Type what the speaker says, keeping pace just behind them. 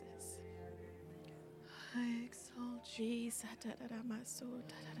Jesus, tararamaso,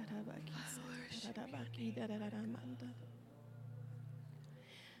 tararabaki, tararabaki, tararamanda.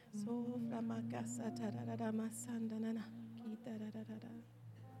 So framakasa, tararamasandanana, ki tararara.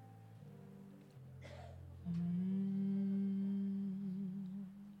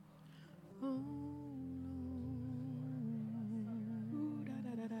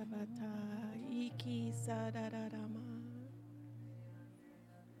 Urararabata, iki sadararama.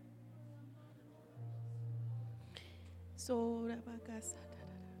 So rabakasa,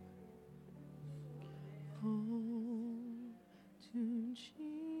 Home to Jesus,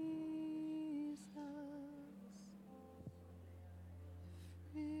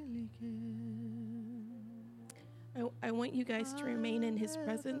 really can. I want you guys to remain in his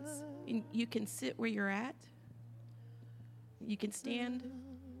presence. And you can sit where you're at. You can stand.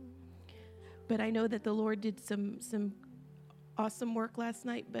 But I know that the Lord did some awesome work last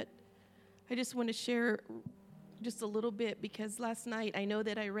night, but I just want to share just a little bit, because last night I know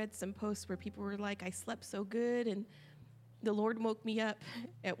that I read some posts where people were like, I slept so good, and the Lord woke me up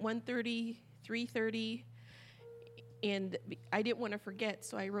at 1:30, 3:30, and I didn't want to forget,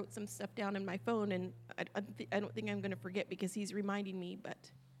 so I wrote some stuff down in my phone, and I don't think I'm going to forget because he's reminding me,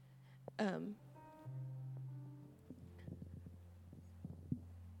 but Oh,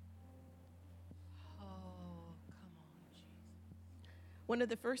 come on, Jesus. one of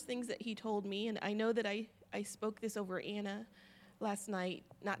the first things that he told me, and I know that I spoke this over Anna last night,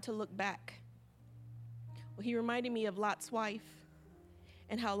 not to look back. Well, he reminded me of Lot's wife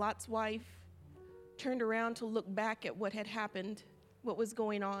and how Lot's wife turned around to look back at what had happened, what was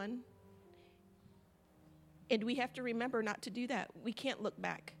going on. And we have to remember not to do that. We can't look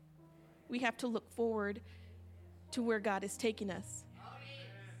back. We have to look forward to where God is taking us.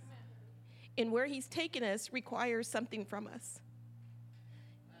 And where he's taken us requires something from us.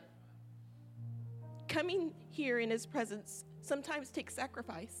 Coming here in his presence sometimes takes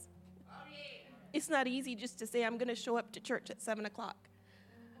sacrifice. It's not easy just to say, I'm going to show up to church at 7 o'clock,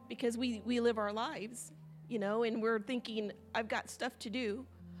 because we live our lives, and we're thinking, I've got stuff to do.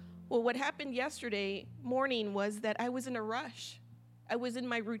 Well, what happened yesterday morning was that I was in a rush. I was in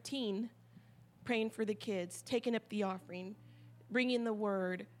my routine, praying for the kids, taking up the offering, bringing the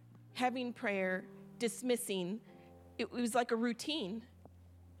word, having prayer, dismissing. It was like a routine.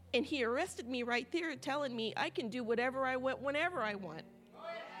 And he arrested me right there, telling me I can do whatever I want, whenever I want.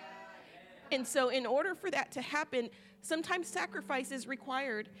 And so in order for that to happen, sometimes sacrifice is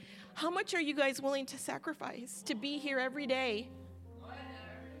required. How much are you guys willing to sacrifice to be here every day?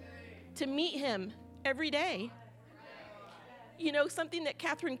 To meet him every day? Something that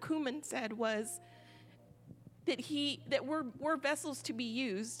Catherine Kuhlman said was that we're vessels to be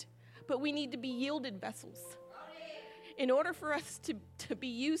used, but we need to be yielded vessels. In order for us to be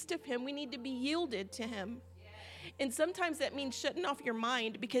used of him, we need to be yielded to him. And sometimes that means shutting off your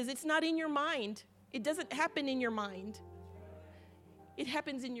mind, because it's not in your mind. It doesn't happen in your mind. It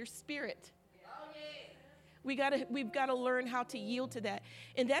happens in your spirit. We've got to learn how to yield to that.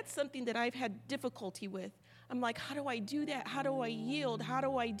 And that's something that I've had difficulty with. I'm like, how do I do that? How do I yield? How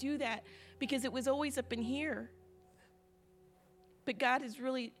do I do that? Because it was always up in here. But God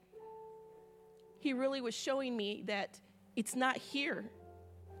he really was showing me that it's not here.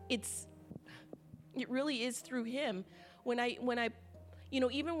 It really is through him. When I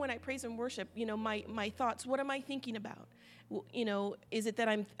even when I praise and worship, my thoughts, what am I thinking about? Is it that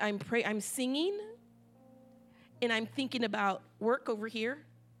I'm singing and I'm thinking about work over here?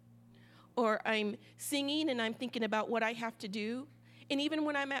 Or I'm singing and I'm thinking about what I have to do? And even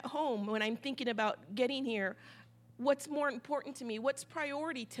when I'm at home, when I'm thinking about getting here, what's more important to me? What's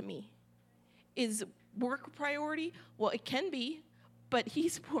priority to me? Is work priority? Well, it can be, but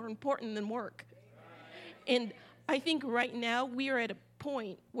he's more important than work. And I think right now we are at a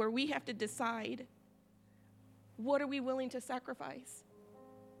point where we have to decide, what are we willing to sacrifice?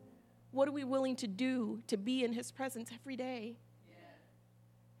 What are we willing to do to be in his presence every day?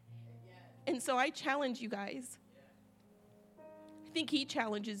 And so I challenge you guys. I think he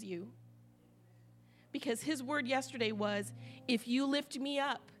challenges you. Because his word yesterday was, if you lift me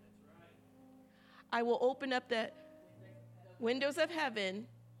up, I will open up the windows of heaven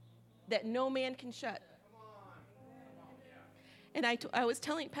that no man can shut. And I was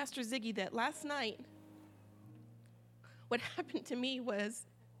telling Pastor Ziggy that last night, what happened to me was,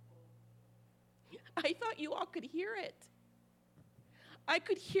 I thought you all could hear it. I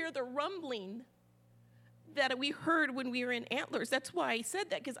could hear the rumbling that we heard when we were in Antlers. That's why I said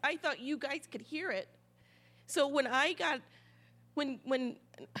that, because I thought you guys could hear it. So when it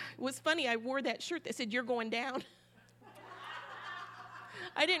was funny, I wore that shirt that said, "You're going down."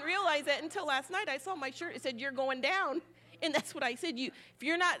 I didn't realize that until last night. I saw my shirt. It said, "You're going down." And that's what I said.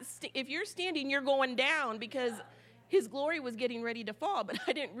 If you're standing, you're going down, because his glory was getting ready to fall. But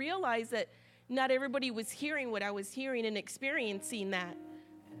I didn't realize that not everybody was hearing what I was hearing and experiencing that.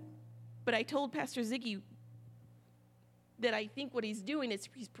 But I told Pastor Ziggy that I think what he's doing is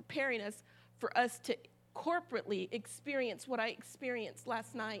he's preparing us for us to corporately experience what I experienced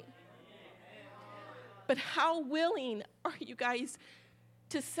last night. But how willing are you guys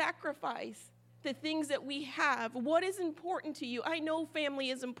to sacrifice the things that we have? What is important to you? I know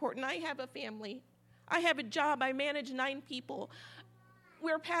family is important. I have a family. I have a job. I manage 9 people.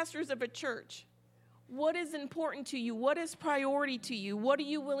 We're pastors of a church. What is important to you? What is priority to you? What are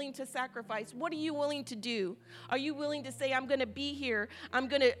you willing to sacrifice? What are you willing to do? Are you willing to say, I'm going to be here. I'm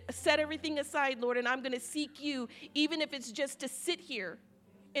going to set everything aside, Lord, and I'm going to seek you, even if it's just to sit here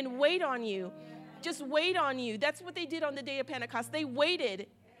and wait on you. Just wait on you. That's what they did on the day of Pentecost. They waited.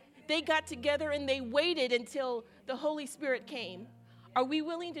 They got together and they waited until the Holy Spirit came. Are we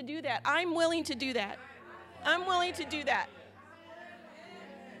willing to do that? I'm willing to do that. I'm willing to do that.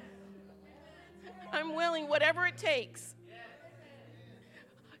 I'm willing, whatever it takes.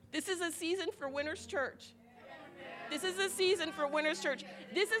 This is a season for Winners Church. This is a season for Winners Church.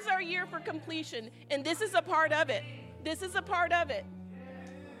 This is our year for completion, and this is a part of it. This is a part of it.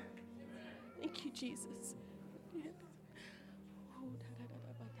 Thank you, Jesus.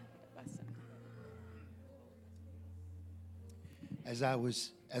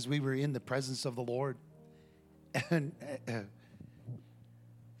 As we were in the presence of the Lord, and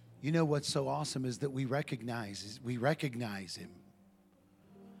you know what's so awesome is that we recognize him.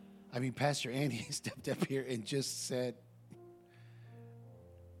 I mean, Pastor Annie stepped up here and just said,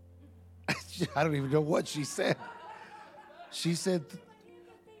 I don't even know what she said. She said,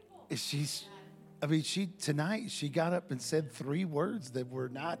 tonight she got up and said 3 words that were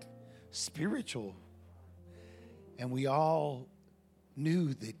not spiritual. And we all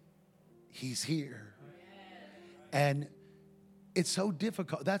knew that he's here. And it's so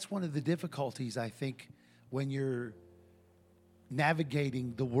difficult. That's one of the difficulties, I think, when you're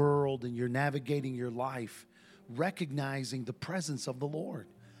navigating the world and you're navigating your life, recognizing the presence of the Lord.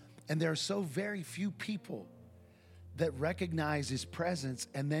 And there are so very few people that recognize his presence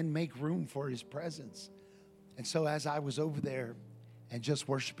and then make room for his presence. And so as I was over there and just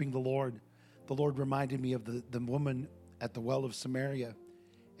worshiping the Lord reminded me of the woman at the well of Samaria.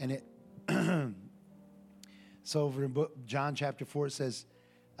 And it so over in John chapter 4, it says,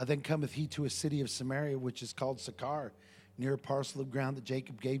 then cometh he to a city of Samaria, which is called Sychar, near a parcel of ground that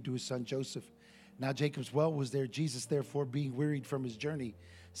Jacob gave to his son Joseph. Now Jacob's well was there. Jesus, therefore, being wearied from his journey,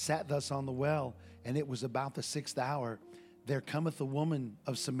 sat thus on the well, and it was about the 6th hour. There cometh a woman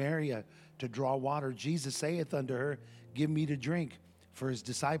of Samaria to draw water. Jesus saith unto her, Give me to drink. For his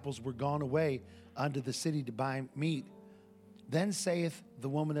disciples were gone away unto the city to buy meat. Then saith the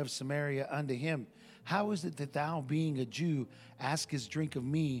woman of Samaria unto him, How is it that thou, being a Jew, askest drink of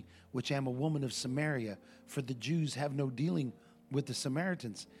me, which am a woman of Samaria? For the Jews have no dealing with the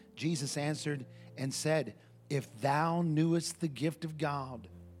Samaritans. Jesus answered and said, If thou knewest the gift of God,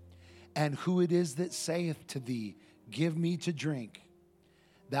 and who it is that saith to thee, Give me to drink,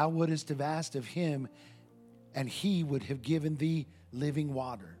 thou wouldest have asked of him, and he would have given thee living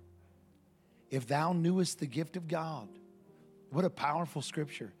water. If thou knewest the gift of God. What a powerful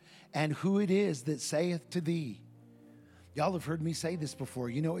scripture. And who it is that saith to thee. Y'all have heard me say this before.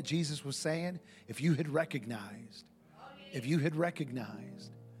 You know what Jesus was saying? If you had recognized. And you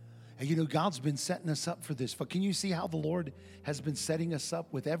know, God's been setting us up for this. But can you see how the Lord has been setting us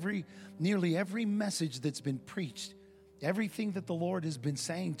up with nearly every message that's been preached? Everything that the Lord has been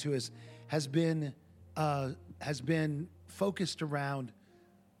saying to us has been focused around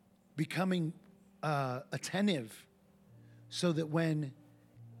becoming attentive, so that when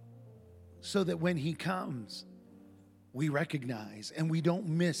he comes, we recognize and we don't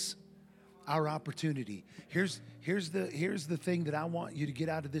miss our opportunity. Here's the thing that I want you to get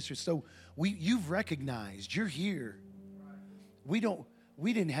out of this. So you've recognized you're here. We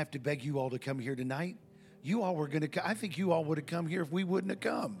didn't have to beg you all to come here tonight. You all were going to. I think you all would have come here if we wouldn't have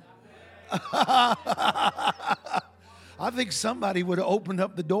come. I think somebody would have opened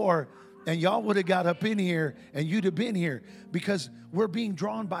up the door and y'all would have got up in here and you'd have been here, because we're being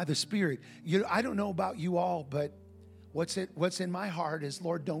drawn by the Spirit. You know, I don't know about you all, but what's in my heart is,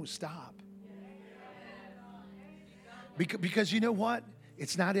 Lord, don't stop. Because you know what?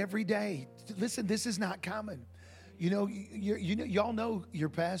 It's not every day. Listen, this is not common. You know, y'all know your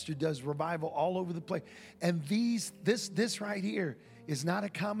pastor does revival all over the place. And this right here is not a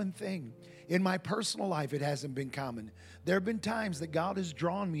common thing. In my personal life, it hasn't been common. There have been times that God has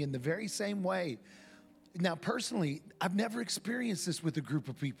drawn me in the very same way. Now, personally, I've never experienced this with a group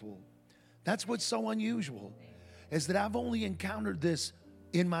of people. That's what's so unusual, is that I've only encountered this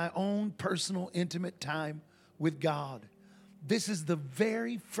in my own personal, intimate time with God. This is the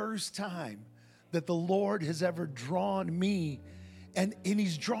very first time that the Lord has ever drawn me, and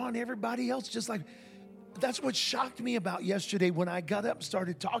He's drawn everybody else just like. That's what shocked me about yesterday when I got up and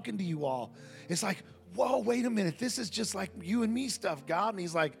started talking to you all. It's like, whoa, wait a minute. This is just like you and me stuff, God. And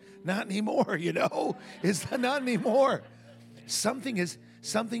He's like, not anymore, you know. It's not anymore. Something has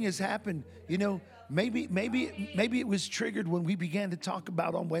happened. You know, maybe it was triggered when we began to talk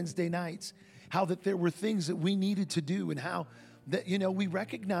about on Wednesday nights how that there were things that we needed to do, and how that, you know, we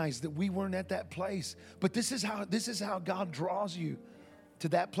recognized that we weren't at that place. But this is how God draws you to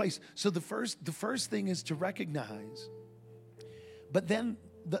that place. So the first thing is to recognize. But then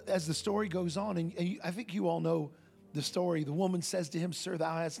as the story goes on, and I think you all know the story, the woman says to him, "Sir,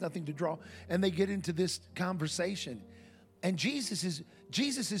 thou hast nothing to draw." And they get into this conversation. And Jesus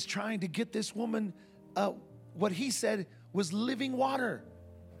is trying to get this woman what he said was living water.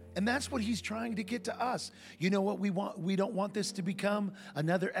 And that's what he's trying to get to us. You know what we want? We don't want this to become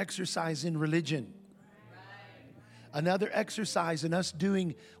another exercise in religion. Another exercise in us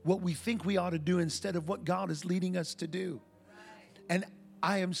doing what we think we ought to do instead of what God is leading us to do. And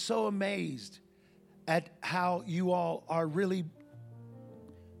I am so amazed at how you all are really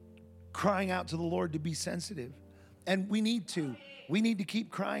crying out to the Lord to be sensitive. And we need to. We need to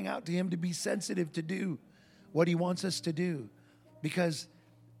keep crying out to Him to be sensitive to do what He wants us to do. Because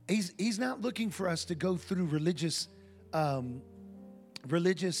He's not looking for us to go through religious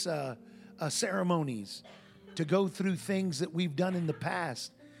ceremonies, to go through things that we've done in the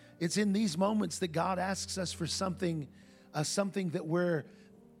past. It's in these moments that God asks us for something that we're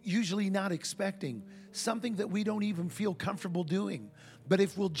usually not expecting, something that we don't even feel comfortable doing. But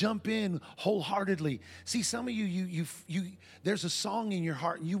if we'll jump in wholeheartedly. See, some of you there's a song in your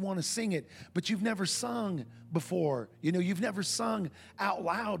heart and you want to sing it, but you've never sung before. You know, you've never sung out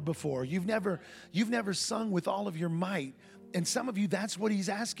loud before. You've never sung with all of your might. And some of you, that's what He's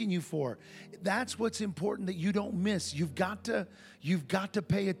asking you for. That's what's important that you don't miss. You've got to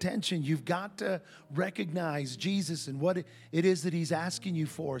pay attention. You've got to recognize Jesus and what it is that He's asking you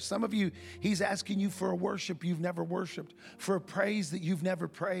for. Some of you, He's asking you for a worship you've never worshiped, for a praise that you've never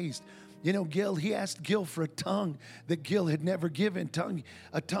praised. You know, He asked Gil for a tongue that Gil had never given,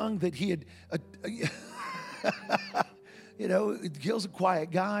 a tongue that he had, you know, Gil's a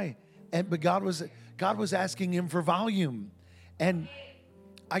quiet guy, but God was asking him for volume. And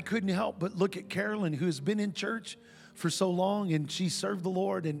I couldn't help but look at Carolyn, who has been in church for so long, and she served the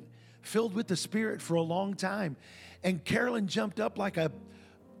Lord and filled with the Spirit for a long time. And Carolyn jumped up like a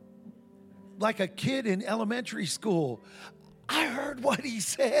kid in elementary school. I heard what he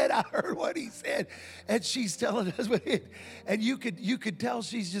said. And she's telling us what it, and you could tell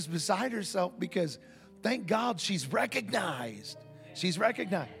she's just beside herself, because thank God she's recognized. She's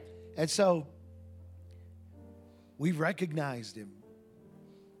recognized. And so we've recognized Him.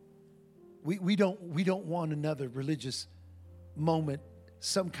 We don't want another religious moment,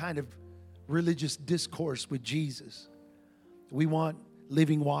 some kind of religious discourse with Jesus. We want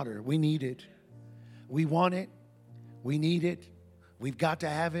living water. We need it. We want it. We need it. We've got to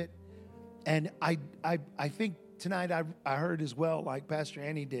have it. And I think tonight I heard as well, like Pastor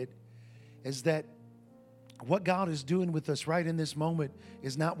Annie did, is that what God is doing with us right in this moment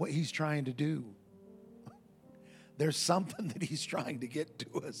is not what He's trying to do. There's something that He's trying to get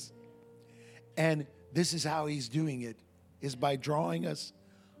to us. And this is how He's doing it, is by drawing us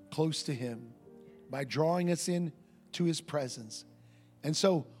close to Him, by drawing us in to His presence. And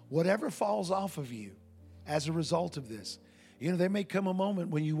so whatever falls off of you as a result of this, you know, there may come a moment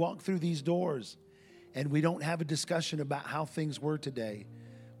when you walk through these doors and we don't have a discussion about how things were today,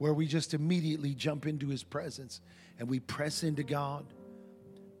 where we just immediately jump into His presence and we press into God.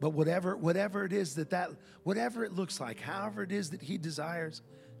 But whatever it is whatever it looks like, however it is that He desires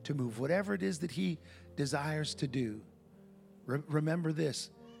to move, whatever it is that He desires to do, remember this: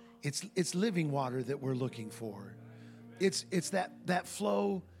 it's living water that we're looking for. It's that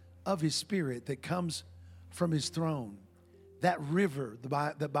flow of His Spirit that comes from His throne, that river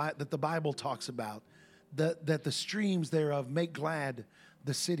that the Bible talks about, that the streams thereof make glad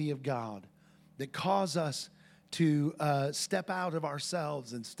the city of God, that cause us to step out of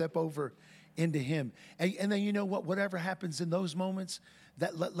ourselves and step over into Him. And then, you know what? Whatever happens in those moments,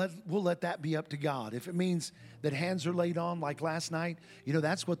 we'll let that be up to God. If it means that hands are laid on like last night, you know,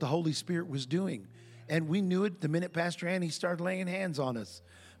 that's what the Holy Spirit was doing. And we knew it the minute Pastor Annie started laying hands on us,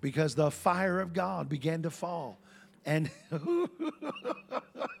 because the fire of God began to fall. And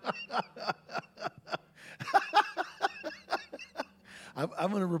I'm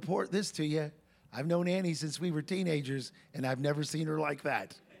going to report this to you. I've known Annie since we were teenagers, and I've never seen her like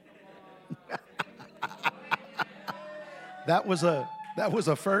that. That was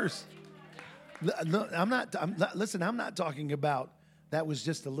a first. No, listen, I'm not talking about that was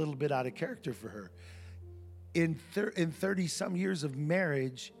just a little bit out of character for her. In 30 some years of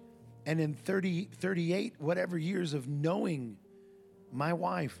marriage, and in 38 whatever years of knowing my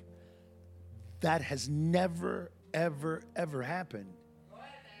wife, that has never, ever, ever happened.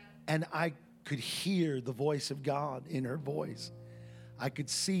 And I could hear the voice of God in her voice. I could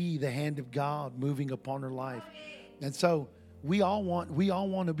see the hand of God moving upon her life. And so we all want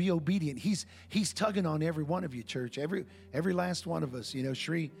to be obedient. He's tugging on every one of you, church. Every last one of us. You know,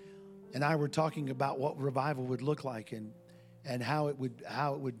 Shri and I were talking about what revival would look like, and how it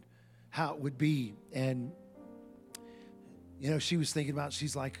would be. And you know, she was thinking about,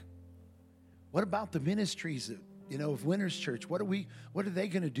 she's like, what about the ministries of Winners Church? What are they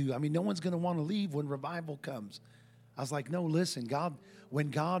going to do? I mean, no one's going to want to leave when revival comes. I was like, no, listen, when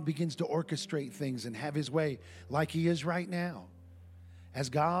God begins to orchestrate things and have his way like he is right now,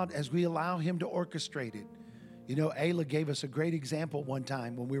 as we allow him to orchestrate it. You know, Ayla gave us a great example one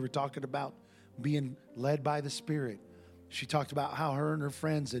time when we were talking about being led by the Spirit. She talked about how her and her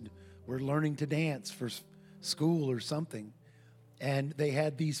friends were learning to dance for school or something. And they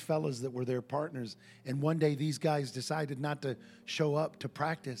had these fellas that were their partners. And one day these guys decided not to show up to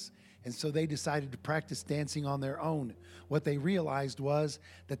practice. And so they decided to practice dancing on their own. What they realized was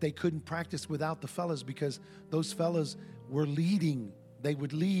that they couldn't practice without the fellas, because those fellas were leading. They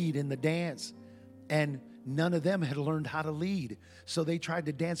would lead in the dance. And none of them had learned how to lead. So they tried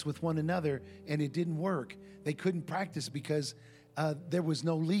to dance with one another, and it didn't work. They couldn't practice because there was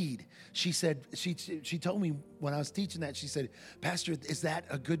no lead. She said, she told me when I was teaching that, she said, Pastor, is that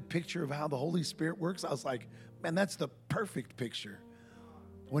a good picture of how the Holy Spirit works? I was like, man, that's the perfect picture.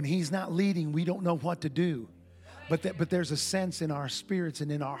 When he's not leading, we don't know what to do. But there's a sense in our spirits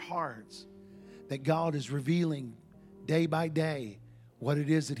and in our hearts that God is revealing day by day what it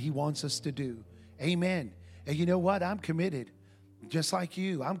is that he wants us to do. Amen. And you know what? I'm committed. Just like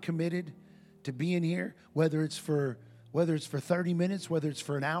you, I'm committed to being here, whether it's for 30 minutes, whether it's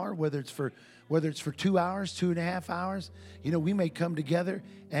for an hour, whether it's for 2 hours, 2.5 hours. You know, we may come together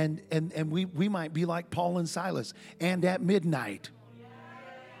and we might be like Paul and Silas, and at midnight.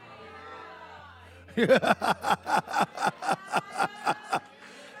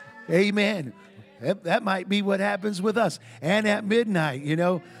 Amen. That might be what happens with us. And at midnight, you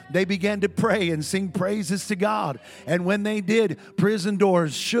know, they began to pray and sing praises to God. And when they did, prison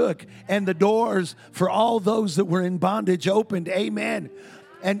doors shook, and the doors for all those that were in bondage opened. Amen.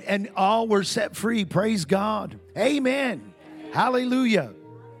 And all were set free. Praise God. Amen. Hallelujah.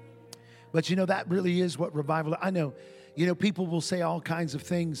 But you know, that really is what revival, I know, you know, people will say all kinds of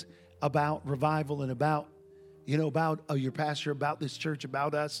things about revival and about your pastor, about this church,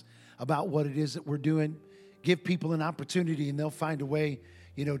 about us, about what it is that we're doing. Give people an opportunity, and they'll find a way,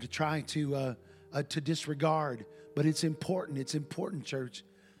 you know, to try to disregard. But it's important. It's important, church,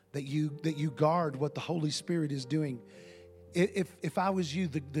 that you guard what the Holy Spirit is doing. If I was you,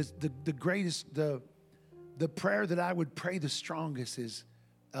 the greatest, the prayer that I would pray the strongest is,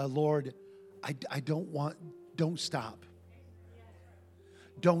 Lord, don't stop.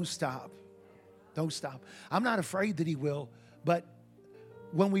 Don't stop. Don't stop. I'm not afraid that he will, but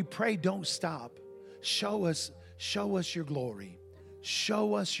when we pray, don't stop. Show us your glory.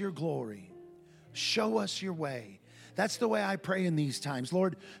 Show us your glory. Show us your way. That's the way I pray in these times.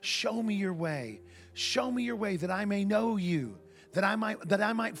 Lord, show me your way. Show me your way that I may know you, that I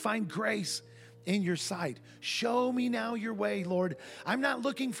might find grace in your sight. Show me now your way, Lord. I'm not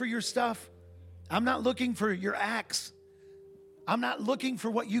looking for your stuff. I'm not looking for your acts. I'm not looking for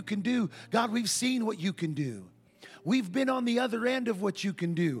what you can do. God, we've seen what you can do. We've been on the other end of what you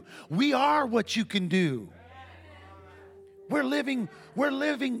can do. We are what you can do. We're a living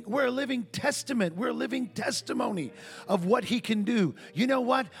testament. We're a living testimony of what he can do. You know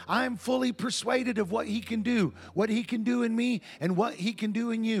what? I'm fully persuaded of what he can do in me and what he can do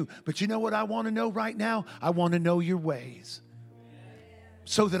in you. But you know what I want to know right now? I want to know your ways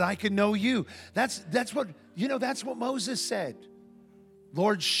so that I can know you. That's what Moses said.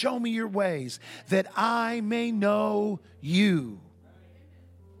 Lord, show me your ways that I may know you.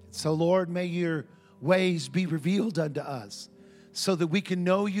 So, Lord, may your ways be revealed unto us so that we can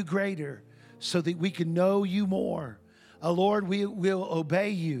know you greater, so that we can know you more. Lord, we will obey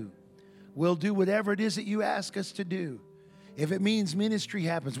you. We'll do whatever it is that you ask us to do. If it means ministry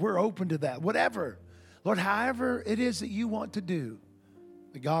happens, we're open to that. Whatever. Lord, however it is that you want to do.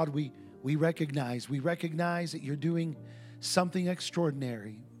 But God, we recognize that you're doing something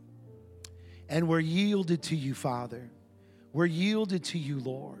extraordinary. And we're yielded to you, Father. We're yielded to you,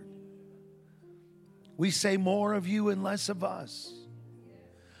 Lord. We say more of you and less of us.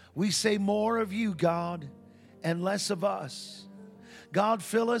 We say more of you, God, and less of us. God,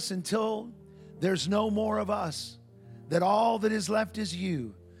 fill us until there's no more of us, that all that is left is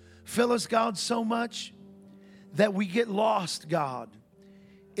you. Fill us, God, so much that we get lost, God,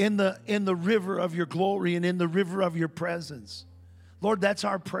 in the river of your glory and in the river of your presence. Lord, that's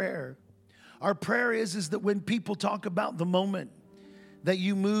our prayer. Our prayer is that when people talk about the moment that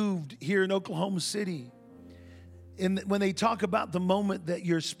you moved here in Oklahoma City, and when they talk about the moment that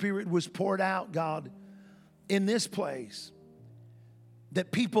your Spirit was poured out, God, in this place,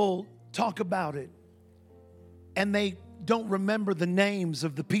 that people talk about it and they don't remember the names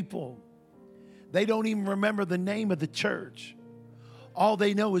of the people. They don't even remember the name of the church. All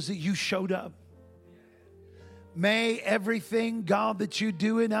they know is that you showed up. May everything, God, that you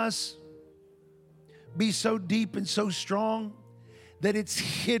do in us be so deep and so strong that it's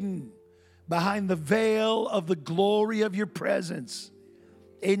hidden behind the veil of the glory of your presence.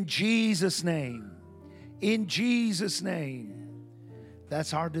 In Jesus' name. In Jesus' name.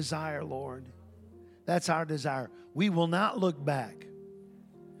 That's our desire, Lord. That's our desire. We will not look back.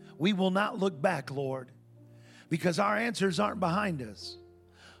 We will not look back, Lord, because our answers aren't behind us.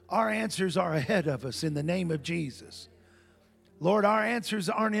 Our answers are ahead of us in the name of Jesus. Lord, our answers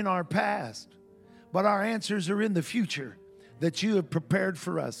aren't in our past, but our answers are in the future that you have prepared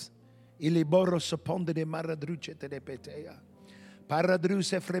for us.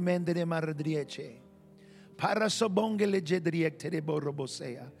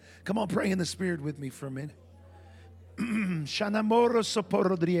 Come on, pray in the Spirit with me for a minute. Shanamoro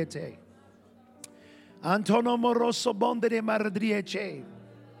soporodriete. Antono moroso bondere maradriece.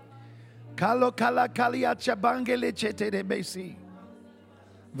 Kalo kala kaliacha bangele chete de besi.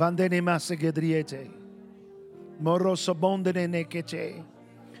 Vandene masegedriete. Moroso bondere nekeche.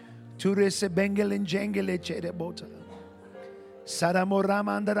 Turese bengelen jengele chede bota.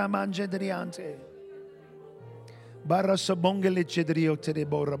 Saramorama andara manjedriante. Baraso bongele chedrio te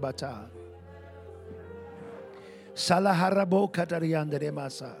borabata. Salaharabo katariandere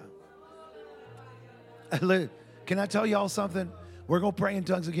masa. Can I tell y'all something? We're going to pray in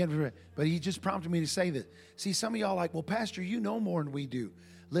tongues again, but he just prompted me to say this. See, some of y'all are like, well, Pastor, you know more than we do.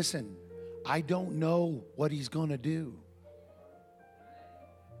 Listen, I don't know what he's going to do.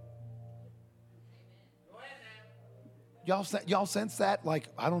 Y'all sense that? Like,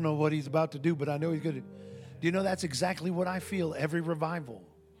 I don't know what he's about to do, but I know he's going to. Do you know that's exactly what I feel every revival?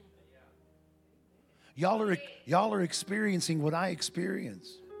 Y'all are experiencing what I experience.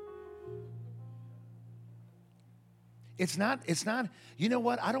 It's not, you know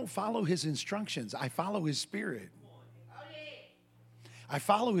what? I don't follow his instructions. I follow his Spirit. I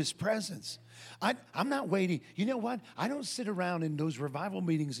follow his presence. I'm not waiting. You know what? I don't sit around in those revival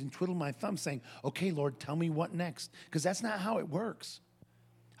meetings and twiddle my thumb saying, okay, Lord, tell me what next. Because that's not how it works.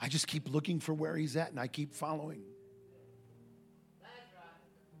 I just keep looking for where he's at and I keep following.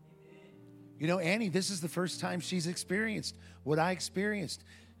 You know, Annie, this is the first time she's experienced what I experienced.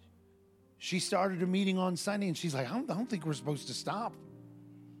 She started a meeting on Sunday and she's like, I don't think we're supposed to stop.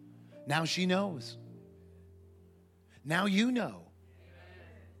 Now she knows. Now you know.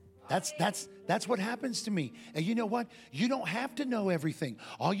 That's what happens to me. And you know what? You don't have to know everything.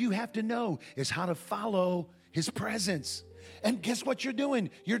 All you have to know is how to follow his presence. And guess what you're doing?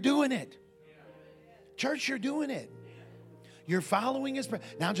 You're doing it. Church, you're doing it. You're following his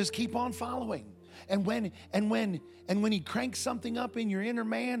presence. Now just keep on following. And when he cranks something up in your inner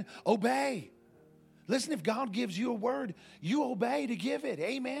man, obey. Listen, if God gives you a word, you obey to give it.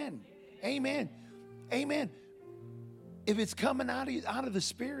 Amen. Amen. Amen. If it's coming out of the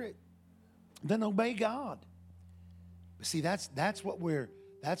Spirit, then obey God. See, that's what we're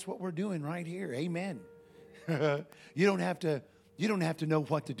doing right here. Amen. You don't have to know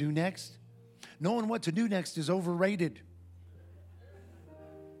what to do next. Knowing what to do next is overrated.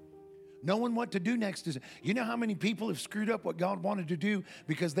 Knowing what to do next is, you know how many people have screwed up what God wanted to do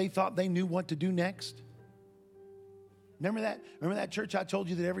because they thought they knew what to do next? Remember that? Remember that church I told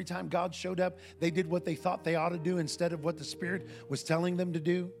you that every time God showed up, they did what they thought they ought to do instead of what the Spirit was telling them to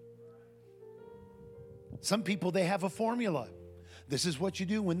do? Some people, they have a formula. This is what you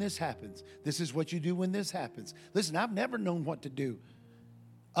do when this happens. This is what you do when this happens. Listen, I've never known what to do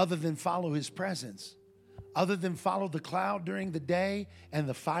other than follow his presence. other than follow the cloud during the day and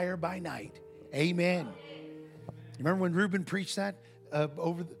the fire by night. Amen. Remember when Reuben preached that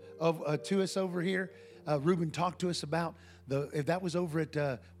to us over here? Reuben talked to us about if that was over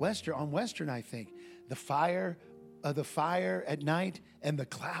at Western, I think. The fire at night and the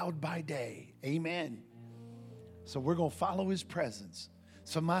cloud by day. Amen. So we're going to follow his presence.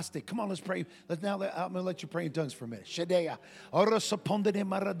 Samaste. Come on, let's pray. I'm going to let you pray in tongues for a minute. Shedea. Orosoponde de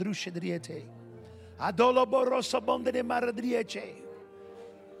maradrushedriete. Adoloborosabonde de maradriete.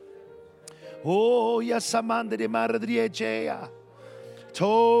 Oh, yasamande de maradriete.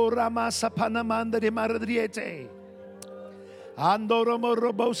 Toramasa panamanda de maradriete. Andoromo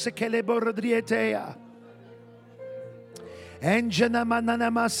robose kele boradriete. Enjana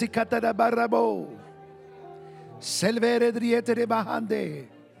manana masikata da barabo. Selvere driete de bahande.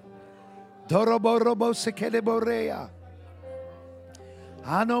 Dorobo robose kele borea.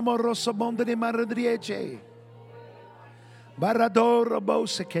 Anomoroso bonde de maradriete. Baradoro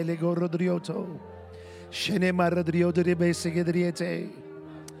bose kele gorodrioto. Shene maradrioto de besegedriete.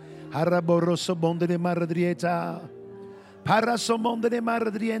 Haraboroso bonde de maradrieta. Parasomonde de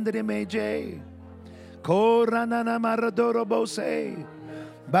maradriende de meje. Koranana maradoro bose.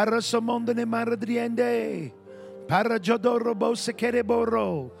 Barasomonde de maradriende. Parajodoro bose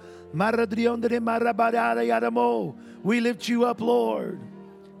kereboro. Maradrionde de marabadara yadamo. We lift you up, Lord.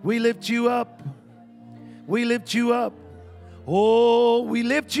 We lift you up. We lift you up. Oh, we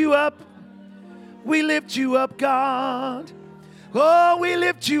lift you up. We lift you up, God. Oh, we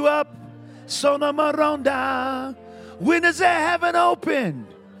lift you up. Sona maronda. When is the heaven open?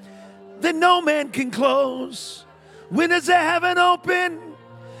 Then no man can close. When is the heaven open?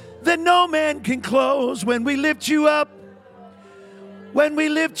 Then no man can close. When we lift you up. When we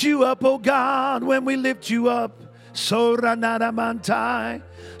lift you up, oh God. When we lift you up. So ranada mantai.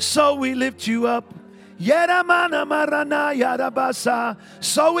 So we lift you up. Yeramana marana yarabasa.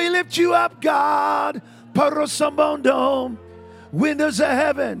 So we lift you up, God. Parosambondo. Windows of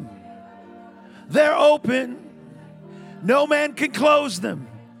heaven. They're open. No man can close them.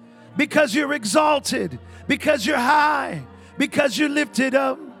 Because you're exalted. Because you're high. Because you're lifted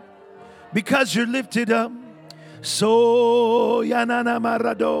up. Because you're lifted up. So yanana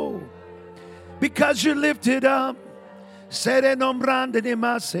marado. Because you're lifted up. Sere nombrande de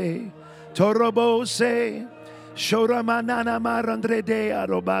mase. Torobose. Shoramanana marandre de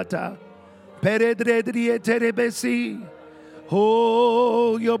arobata. Peredre drieterebesi.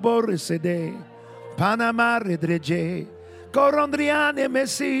 Oh, yoborisede. Panamare dreje. Corondriane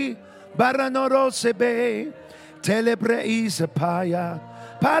messi. Baranorosebe. Telebreise paya.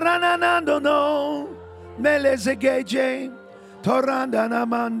 Parananando no. Melezegeje.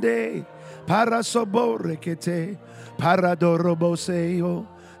 Torandanamande. Parasoborekete. Paradoroboseo.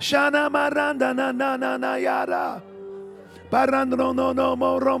 Shana maranda na na na na yara. Parandro no no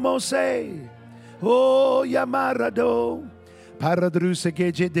moromose. Oh yamarado. Paradruse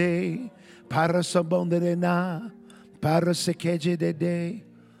gejede. Parasabondere na. Parasekejede de.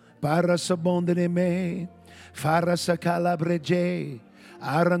 Parasabondere me. Farasacalabreje.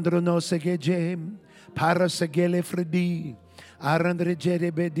 Arandrono segeje. Parasagele fredi.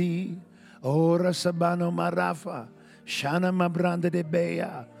 Arandrejere bedi. Ora sabano marafa. Shana mabranda de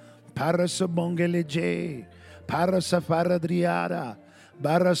bea. Parasabongeleje. Parasafaradriara.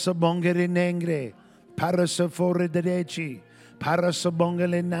 Barasabongere nengre. Parasafore dereci.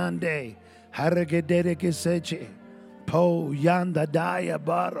 Parasabongele nande. Haragedere keseche. Po yanda daya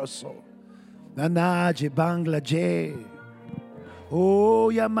baraso. Nanaje banglaje. Oh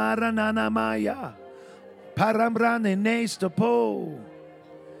yamara nanamaya. Parambrane nesto po.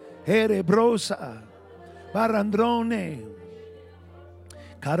 Herebrosa. Parandrone.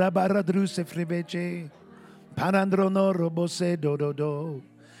 Carabaradruse fribece. Parandrono robose dododo.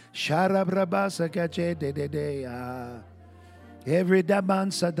 Sharabrabasa cache de dea. Every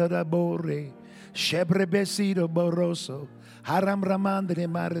damansa dorabore. Shebrebesido boroso. Haram ramandre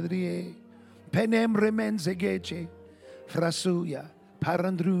maradrie. Penem remense gece. Frasuya.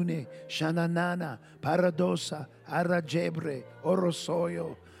 Parandrune. Shananana. Paradosa. Arajebre.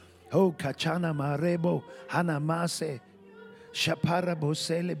 Orosoyo. Oh, Kachana Marebo, Hanamase, Shapara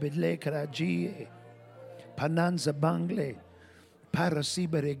Bosele Bedlekra Gie, Pananza Bangle,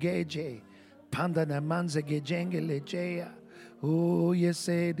 Parasiberegeje, Pandana Manza Gejenge Lejea, oh,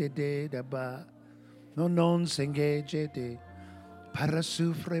 yese de daba, no non sengeje de,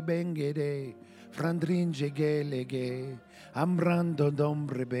 Parasufre Bengede, Frandringe Gelege, Ambrando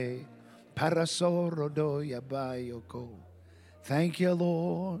Dombrebe, Parasoro do Yabayoko. Thank you,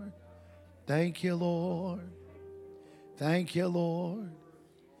 Lord. Thank you, Lord. Thank you, Lord.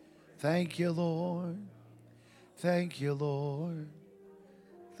 Thank you, Lord. Thank you, Lord.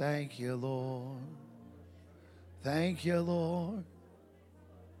 Thank you, Lord. Thank you, Lord.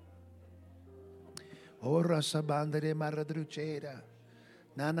 Ora sabandere maradrucera.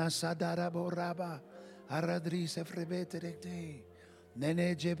 Nana sadara boraba. Aradrise frebeterecte.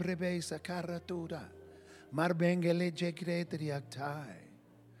 Nene jebrebe sakaratura. Marbengele jekretri actai.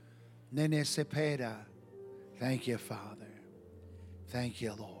 Nene sepera. Thank you, Father. Thank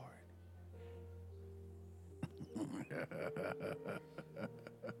you, Lord.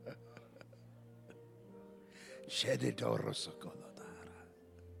 Shedidoro sokolodara.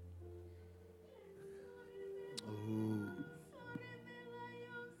 Ooh.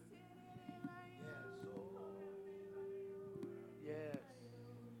 Yes.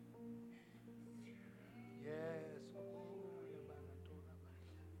 Yes.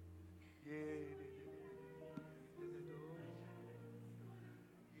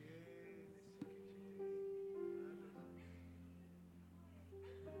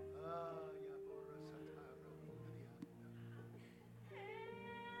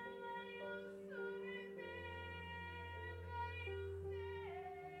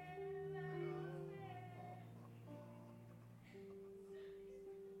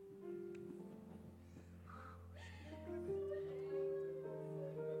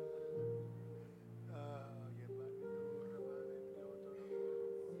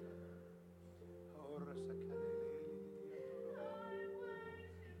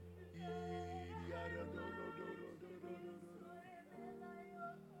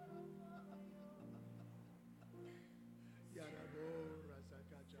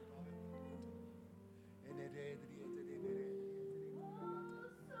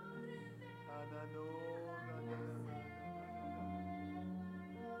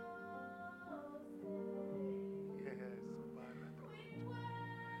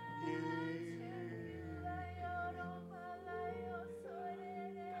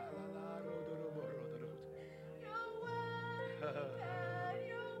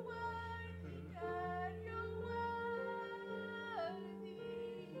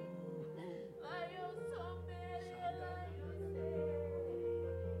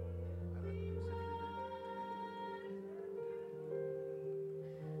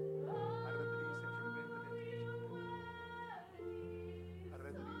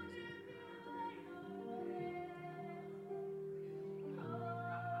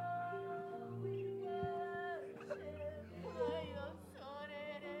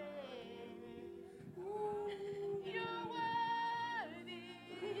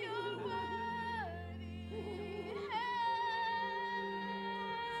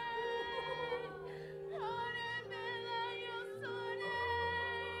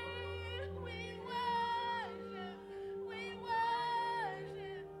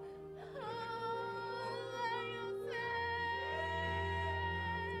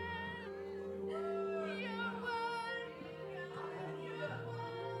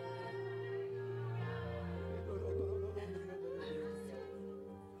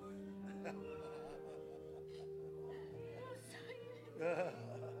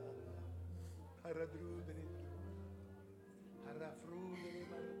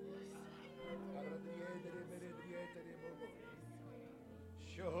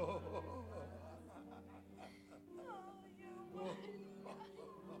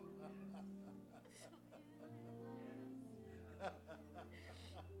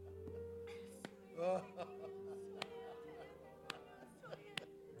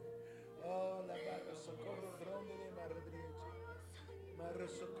 Oh, la barra socorro dronde de maradriece. Marra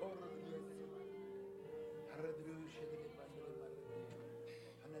socorro diete. Arradruce de bande de maradriece.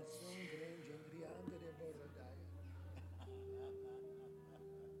 Anazun grange andriande de borradaya.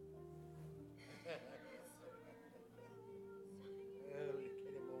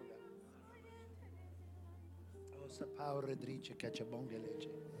 Oh, sa power drice che c'è bonge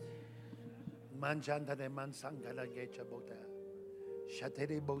legge. Mangianda de mansanga la gecha bota.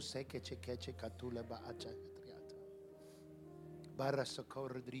 Shatere bo seke che katula ba acha triata. Barra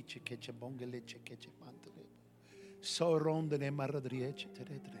socorro drice che c'è bonge legge che c'è mantele. So ronde ne maradriece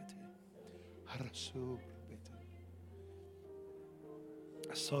tere trete. Arrasu bete.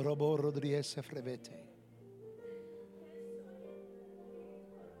 Sorobo rodriese frevete.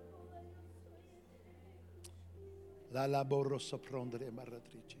 La laboro soprondere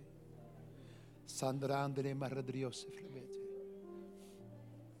maradrice. Sandrandere maradriose frevete.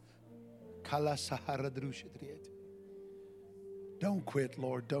 Kala sahara drushe driete. Don't quit,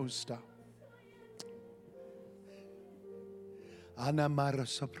 Lord. Don't stop. Ana mara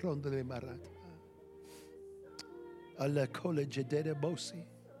soprondere marata. Alla college dere bosi.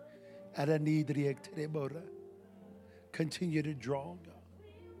 Ara nidriek terebora. Continue to draw, God.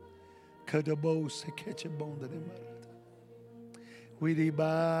 Kadabo sekechebonda de marata.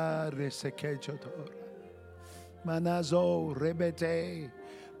 Wiribare sekechotora. Manazo rebete.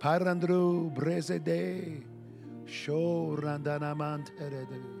 Parandru brezede. Sho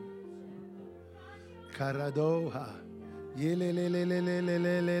randanamanterede. Karadoha.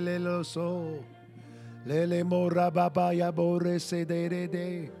 Yelelelelelelelelele lo so. Lele morababa yabore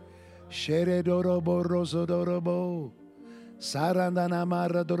sedede. Shere dorobo roso dorobo. Sarandana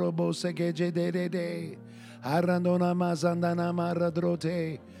mara dorobo segeje de. Arandona mazandana mara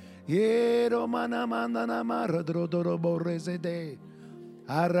drote. Yero mana mandana mara drodorobo resede.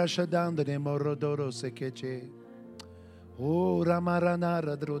 Arashadandane morodoro sekeche. O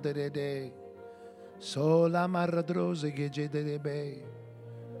ramaranara drodede. Sola mara drose geje de.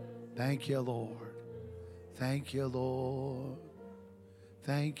 Thank you, Lord. Thank you, Lord.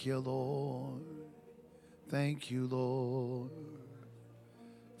 Thank you, Lord. Thank you, Lord.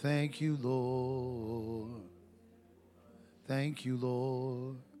 Thank you, Lord. Thank you,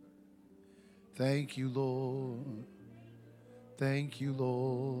 Lord. Thank you, Lord. Thank you,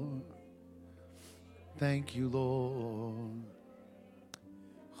 Lord. Thank you, Lord.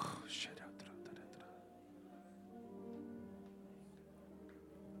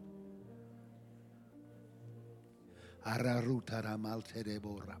 Ararutara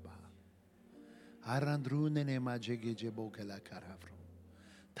malterebo raba. Arandrune ne majegejebo la caravro.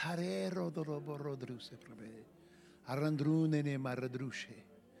 Tarero dorobo rodruse prabe. Arandrune ne maradrushe.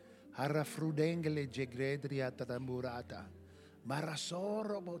 Arafrudengele jegredria tatamburata.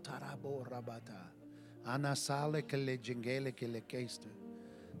 Marasoro botarabo rabata. Anasale che le jengele che le keste.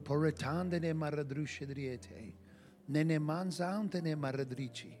 Poretande ne maradrushe driete. Nene manzante ne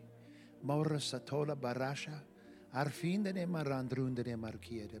maradrici. Mora satola barasha. Arfinde ne marandrunde ne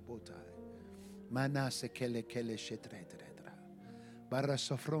marchie de botai. Manase kele shetredredra. Barra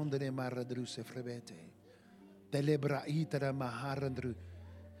sofronde ne maradruse frebete. Delebra itera maharandru.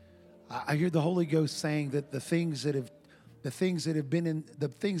 I hear the Holy Ghost saying that the things that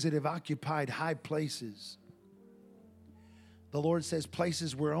have occupied high places. The Lord says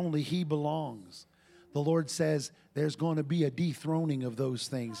places where only He belongs. The Lord says there's going to be a dethroning of those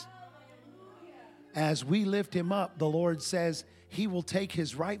things. As we lift Him up, the Lord says He will take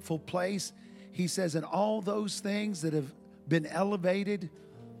His rightful place. He says, and all those things that have been elevated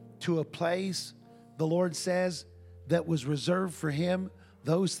to a place, the Lord says, that was reserved for Him,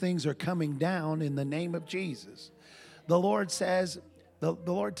 those things are coming down in the name of Jesus. The Lord says, the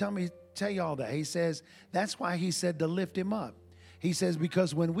Lord tell y'all that. He says, that's why He said to lift Him up. He says,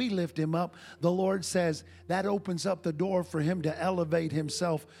 because when we lift Him up, the Lord says that opens up the door for Him to elevate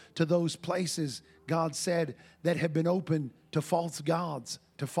Himself to those places, God said, that have been open to false gods,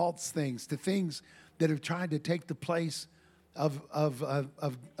 to false things, to things that have tried to take the place of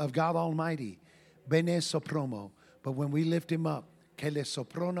God Almighty. Bene sopromo. But when we lift Him up, kele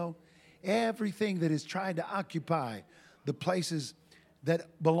soprono, everything that is trying to occupy the places that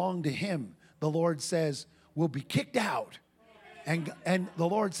belong to Him, the Lord says, will be kicked out. And the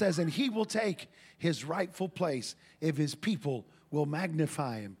Lord says, and He will take His rightful place if His people will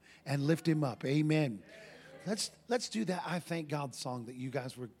magnify Him and lift Him up. Amen. Let's do that I Thank God song that you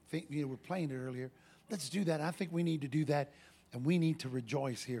guys were playing it earlier. Let's do that. I think we need to do that, and we need to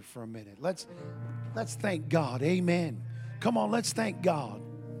rejoice here for a minute. Let's thank God. Amen. Come on, let's thank God.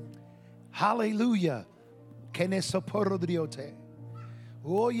 Hallelujah.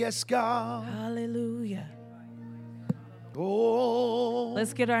 Oh, yes, God. Hallelujah. Oh,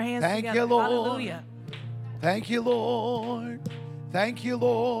 Let's get our hands thank together. You, Lord. Hallelujah. Thank you, Lord. Thank you,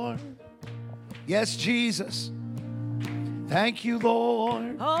 Lord. Yes, Jesus. Thank you,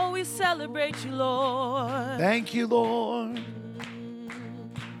 Lord. Oh, we celebrate You, Lord. Thank you, Lord.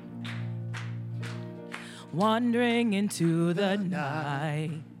 Wandering into the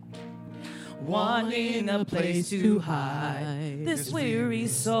night, wanting a place to hide this weary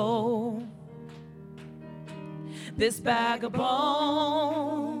soul, this bag of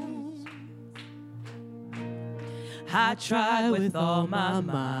bones. I try with all my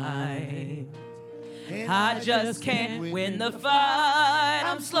might, I just can't win the fight.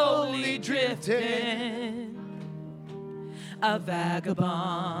 I'm slowly drifting, a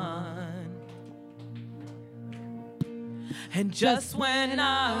vagabond. And just when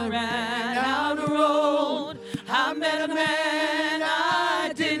I ran out the road, I met a man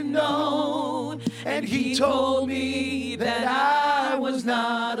I didn't know, and he told me that I was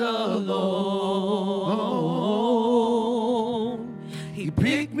not alone. He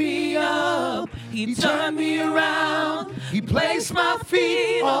picked me up, he turned me around, he placed my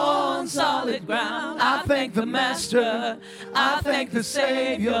feet on solid ground. I thank the Master, I thank the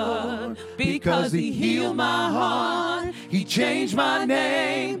Savior, because He healed my heart, He changed my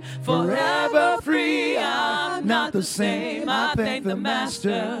name, forever free, I'm not the same. I thank the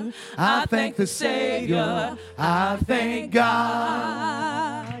Master, I thank the Savior, I thank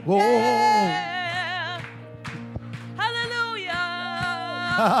God. Whoa. Yeah. Hallelujah.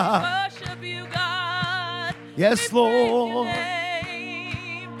 Worship you, God. Yes, We praise your Lord.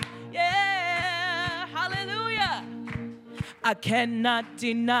 name. Yeah. Hallelujah. I cannot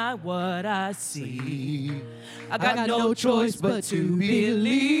deny what I see. I got no choice but to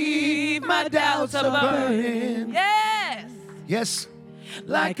believe. My doubts are burning. Yes. Yes.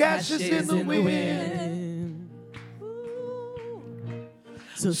 Like ashes in the wind.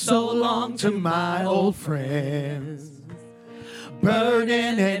 So long to my old friends.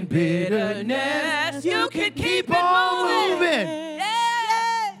 Burden and bitterness, you can keep it on moving. moving.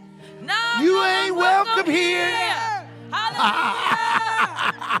 Yeah. No, You no, ain't no, welcome no, here. Hallelujah.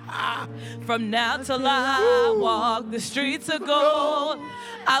 From now till I walk the streets of gold,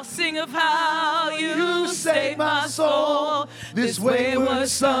 I'll sing of how you saved my soul. This wayward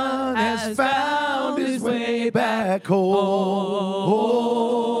son has found his way back home.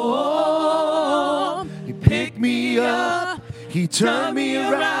 He picked me up, he turned me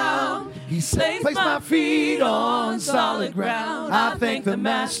around, he placed my feet on solid ground. I thank the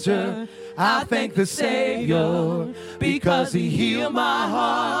Master, I thank the Savior, because He healed my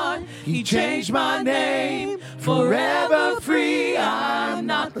heart, He changed my name, forever free, I'm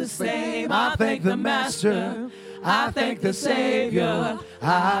not the same. I thank the Master, I thank the Savior,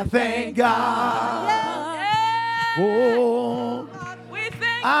 I thank God. Oh,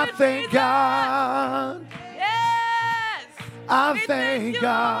 I thank God. Yes. I We thank you,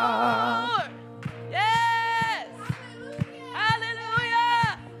 God. Lord. Yes.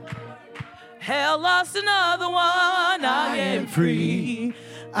 Hallelujah. Hell lost another one. I am free.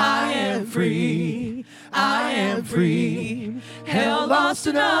 I am free. I am free. Hell lost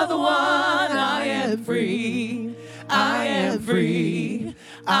another one. I am free. I am free.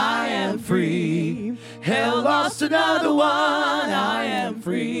 I am free. Hell lost another one. I am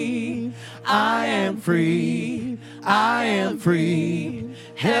free. I am free. I am free.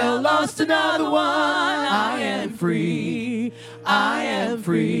 Hell lost another one. I am free. I am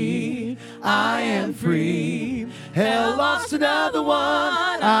free. I am free. Hell lost another one.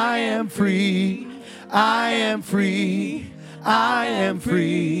 I am free. I am free. I am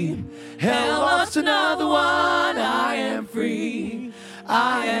free. Hell lost another one. I am free.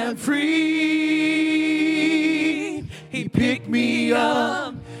 I am free. He picked me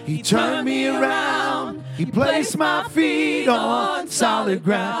up. He turned me around. He placed my feet on solid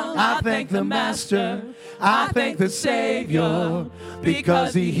ground. I thank the Master. I thank the Savior,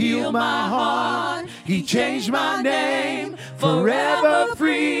 because He healed my heart. He changed my name, forever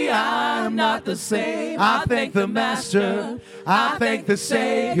free. I'm not the same. I thank the Master. I thank the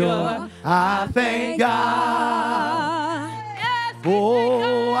Savior. I thank God.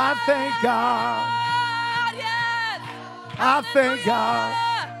 Oh, I thank God. I thank God.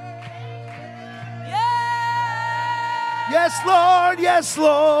 Yes, Lord. Yes,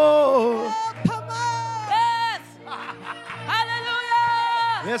 Lord. Come on. Yes.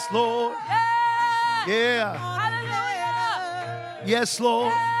 Hallelujah. Yes, Lord. Yes. Yeah. Hallelujah. Yes,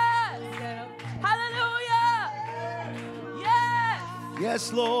 Lord. Yes. Hallelujah. Yes.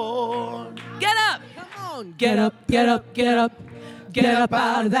 Yes, Lord. Get up. Come on. Get up, get up, get up. Get up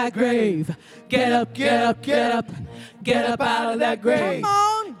out of that grave. Get up, get up, get up. Get up out of that grave. Come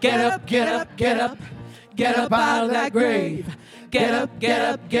on. Get up, get up, get up. Get up out of that grave. Get up, get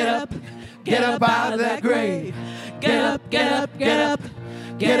up, get up. Get up out of that grave. Get up, get up, get up.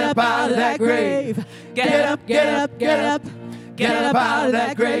 Get up out of that grave. Get up, get up, get up. Get up out of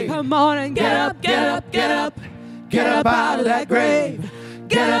that grave. Come on and get up, get up, get up. Get up out of that grave.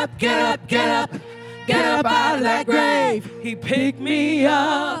 Get up, get up, get up. Get up out of that grave. He picked me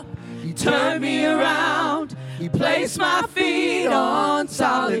up. He turned me around. He placed my feet on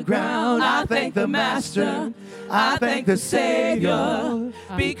solid ground. I thank the Master. I thank the Savior,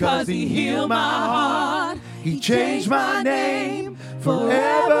 because He healed my heart. He changed my name,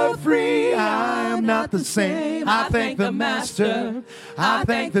 forever free. I am not the same. I thank the Master. I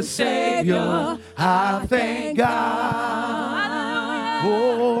thank the Savior. I thank God.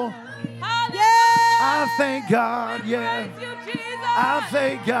 Oh, I thank God. Yeah. I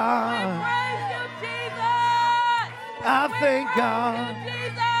thank God. I thank God.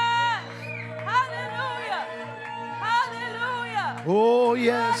 Oh,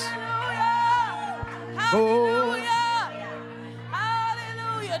 yes. Oh,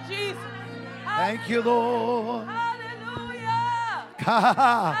 Hallelujah, Jesus. Thank you, Lord. Hallelujah.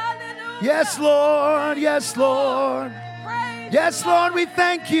 Hallelujah. Yes, Lord. Yes, Lord. Yes, Lord, we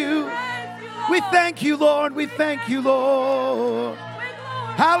thank you. We thank you, Lord. We thank you, Lord.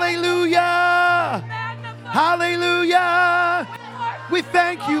 Hallelujah. Hallelujah. We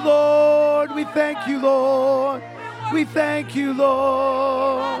thank you, Lord. We thank you, Lord. We thank you,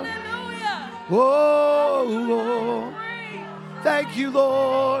 Lord. Oh, Lord. Thank you,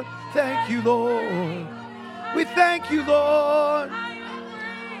 Lord. Thank you, Lord. We thank you, Lord.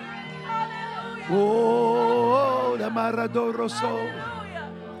 Oh, the Maradoroso.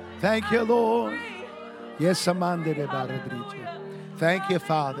 Thank you, Lord. Yes, Amanda de Baradricho. Thank you,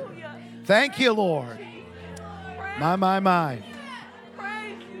 Father. Thank you, Lord. My.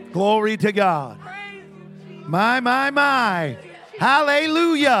 Glory to God. My.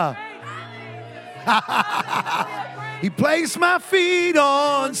 Hallelujah. He placed my feet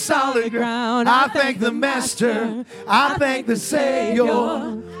on solid ground. I thank the Master. I thank the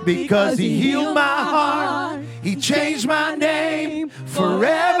Savior. Because he healed my heart. He changed my name.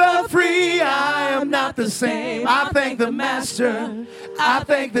 Forever free, I am not the same. I thank the Master. I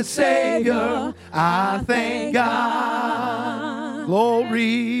thank the Savior. I thank God.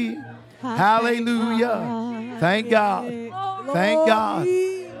 Glory. Hallelujah. Thank God. Thank God.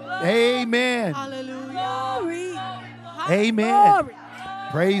 Amen. Amen.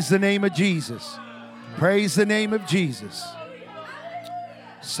 Praise the name of Jesus. Praise the name of Jesus.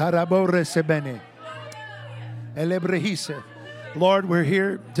 Lord, we're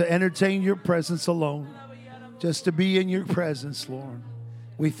here to entertain your presence alone. Just to be in your presence, Lord.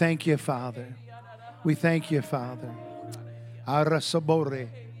 We thank you, Father. We thank you, Father. Arasabore.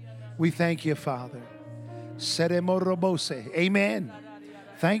 We thank you, Father. Seremorobose. Amen.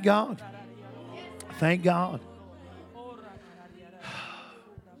 Thank God. Thank God.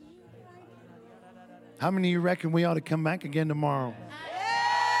 How many of you reckon we ought to come back again tomorrow?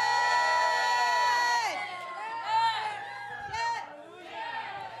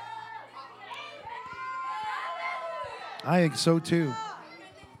 I think so too.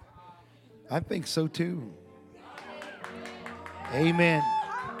 I think so too. Amen.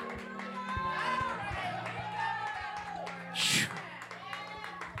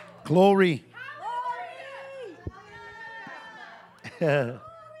 Glory.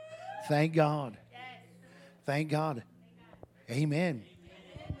 Thank God. Thank God. Amen.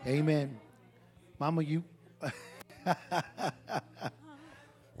 Amen. Mama, you why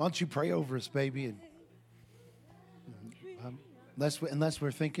don't you pray over us, baby? And unless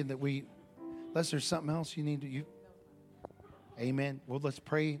we're thinking that unless there's something else you need to you. Amen. Well, let's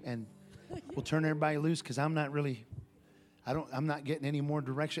pray and we'll turn everybody loose because I'm not getting any more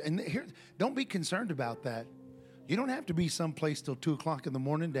direction. And here, don't be concerned about that. You don't have to be someplace till 2:00 in the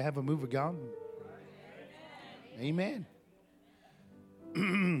morning to have a move of God. Amen.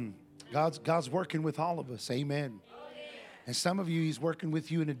 God's working with all of us. Amen. And some of you, he's working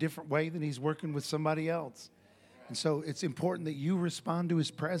with you in a different way than he's working with somebody else. And so it's important that you respond to his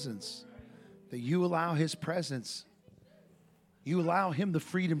presence, that you allow his presence. You allow him the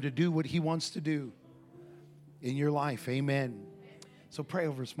freedom to do what he wants to do in your life. Amen. So pray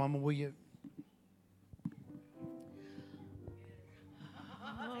over us, Mama, will you?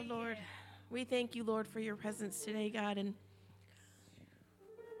 Oh, Lord, we thank you, Lord, for your presence today, God. And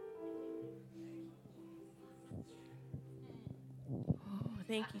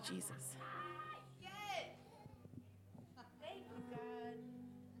thank you, Jesus.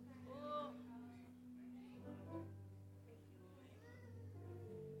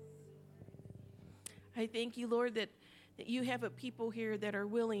 I thank you, Lord, that you have a people here that are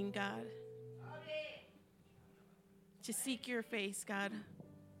willing, God, to seek your face, God.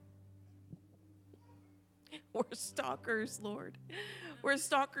 We're stalkers, Lord. We're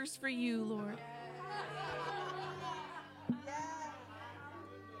stalkers for you, Lord.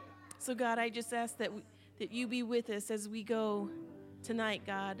 So, God, I just ask that you be with us as we go tonight,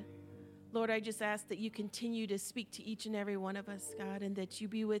 God. Lord, I just ask that you continue to speak to each and every one of us, God, and that you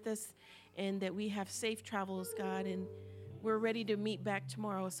be with us and that we have safe travels, God, and we're ready to meet back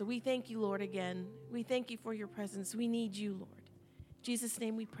tomorrow. So we thank you, Lord, again. We thank you for your presence. We need you, Lord. In Jesus'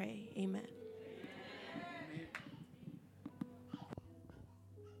 name we pray. Amen.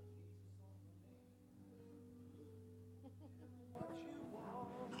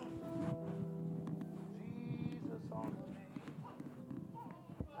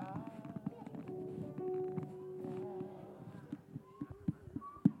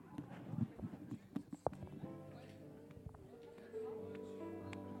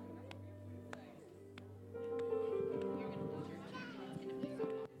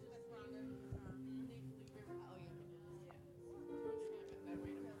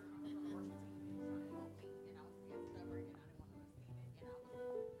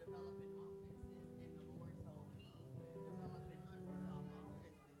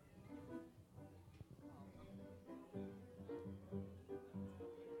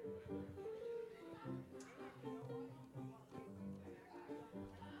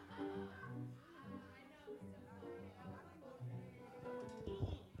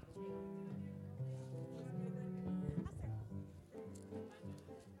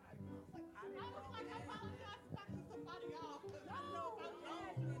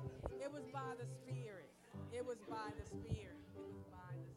 was by the Spirit.